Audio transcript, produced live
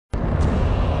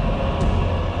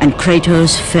and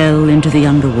Kratos fell into the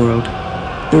underworld,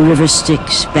 the river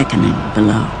Styx beckoning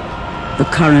below, the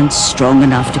currents strong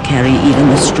enough to carry even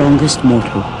the strongest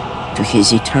mortal to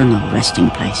his eternal resting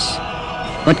place.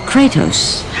 But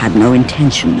Kratos had no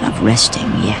intention of resting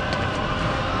yet.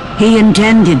 He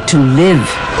intended to live,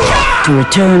 to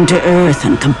return to Earth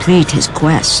and complete his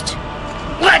quest.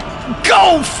 Let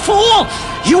go, fool!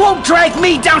 You won't drag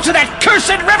me down to that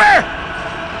cursed river!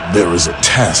 There is a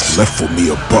task left for me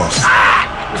above.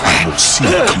 I will see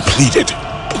it completed.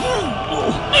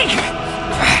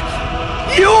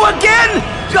 You again?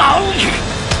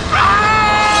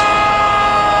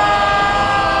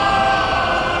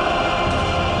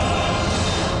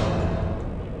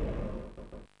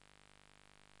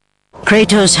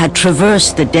 Kratos had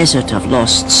traversed the desert of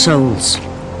lost souls,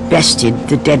 bested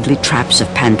the deadly traps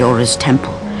of Pandora's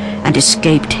temple, and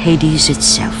escaped Hades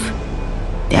itself.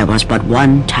 There was but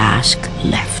one task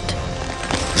left.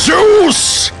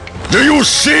 Zeus! Do you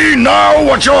see now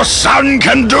what your son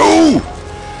can do?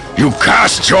 You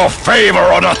cast your favor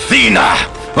on Athena,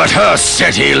 but her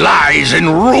city lies in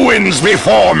ruins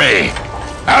before me.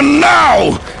 And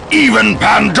now, even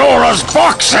Pandora's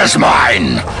box is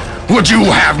mine! Would you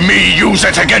have me use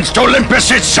it against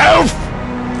Olympus itself?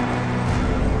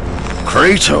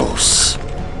 Kratos,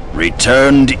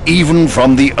 returned even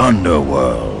from the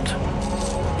underworld.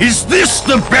 Is this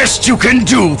the best you can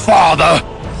do, father?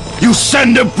 You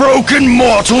send a broken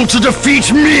mortal to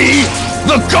defeat me,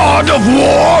 the god of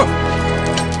war?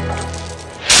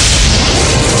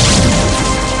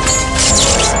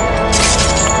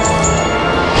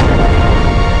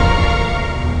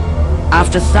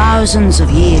 After thousands of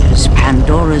years,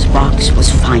 Pandora's box was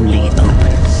finally opened.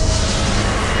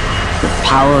 The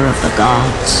power of the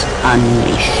gods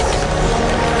unleashed.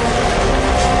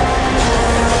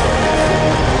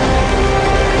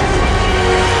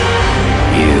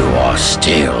 You are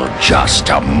still just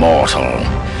a mortal.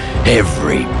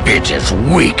 Every bit as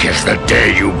weak as the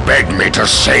day you begged me to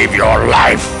save your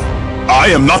life. I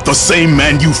am not the same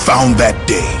man you found that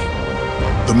day.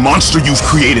 The monster you've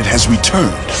created has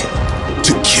returned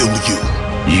to kill you.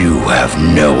 You have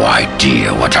no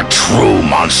idea what a true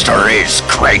monster is,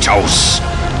 Kratos.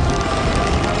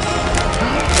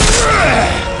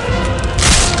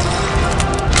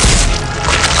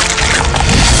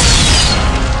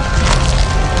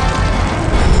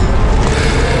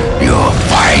 Your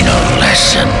final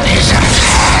lesson is at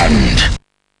hand.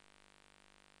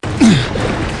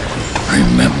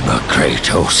 Remember,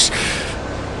 Kratos,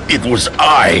 it was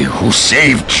I who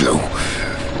saved you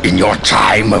in your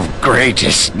time of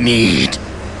greatest need.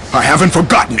 I haven't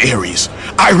forgotten, Ares.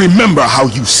 I remember how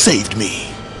you saved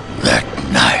me. That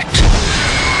night,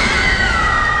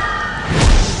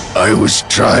 I was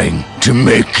trying to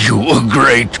make you a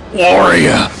great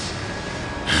warrior.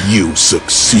 You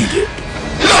succeeded.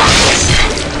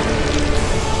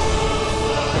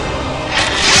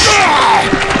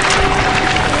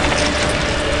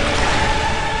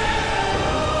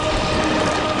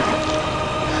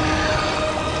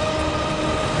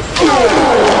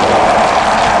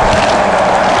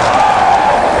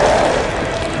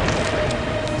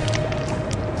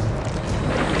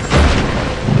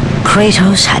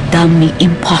 Kratos had done the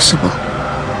impossible.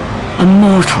 A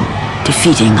mortal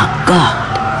defeating a god.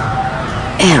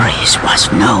 Ares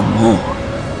was no more.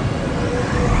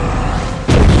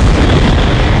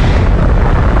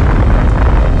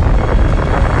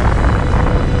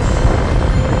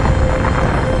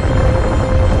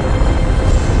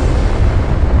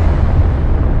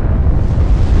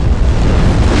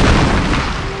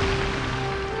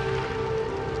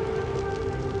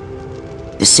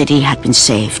 The city had been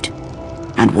saved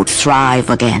and would thrive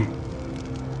again.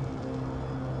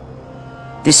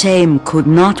 The same could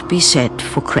not be said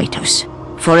for Kratos,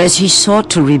 for as he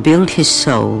sought to rebuild his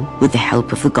soul with the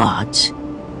help of the gods,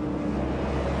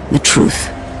 the truth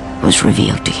was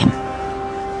revealed to him.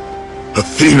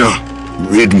 Athena,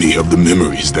 rid me of the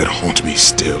memories that haunt me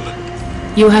still.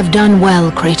 You have done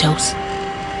well, Kratos.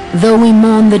 Though we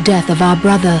mourn the death of our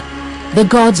brother, the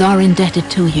gods are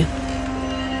indebted to you.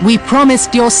 We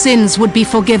promised your sins would be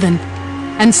forgiven,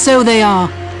 and so they are.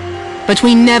 But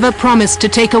we never promised to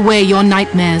take away your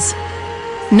nightmares.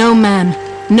 No man,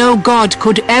 no god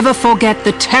could ever forget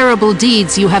the terrible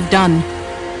deeds you have done.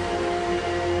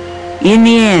 In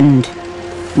the end,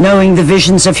 knowing the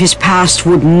visions of his past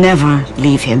would never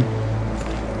leave him,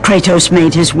 Kratos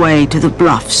made his way to the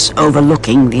bluffs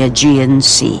overlooking the Aegean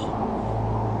Sea.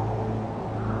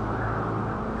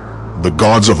 The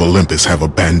gods of Olympus have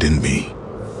abandoned me.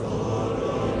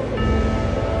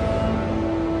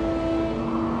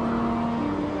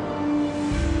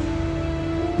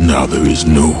 Now there is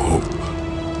no hope.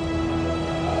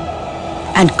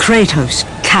 And Kratos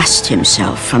cast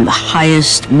himself from the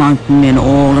highest mountain in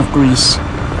all of Greece.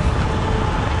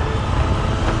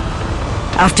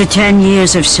 After 10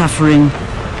 years of suffering,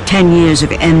 10 years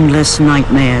of endless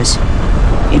nightmares,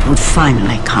 it would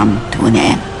finally come to an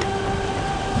end.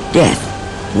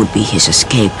 Death would be his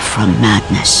escape from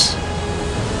madness.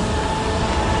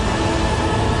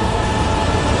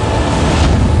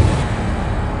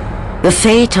 The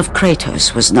fate of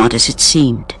Kratos was not as it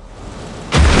seemed.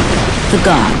 The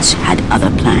gods had other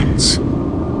plans.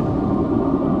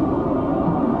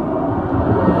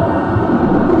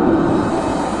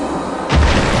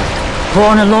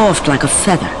 Borne aloft like a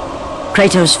feather,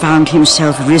 Kratos found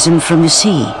himself risen from the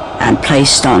sea and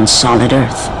placed on solid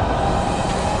earth.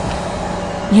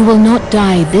 You will not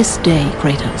die this day,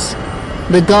 Kratos.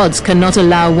 The gods cannot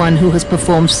allow one who has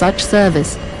performed such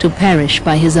service to perish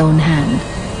by his own hand.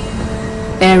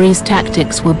 Ares'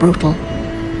 tactics were brutal.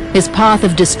 His path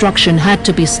of destruction had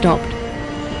to be stopped.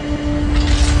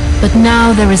 But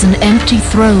now there is an empty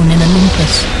throne in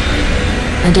Olympus,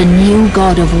 and a new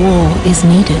god of war is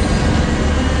needed.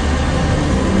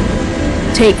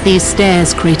 Take these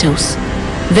stairs, Kratos.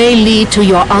 They lead to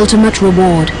your ultimate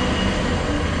reward.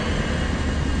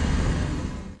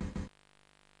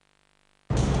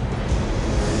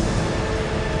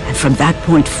 And from that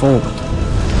point forward,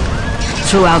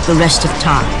 throughout the rest of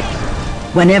time,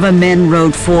 whenever men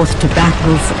rode forth to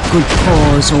battle for good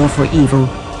cause or for evil,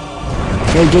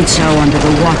 they did so under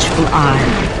the watchful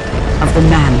eye of the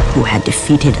man who had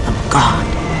defeated a god.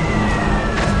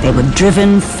 They were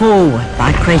driven forward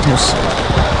by Kratos,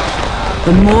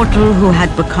 the mortal who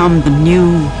had become the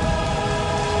new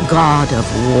god of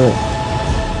war.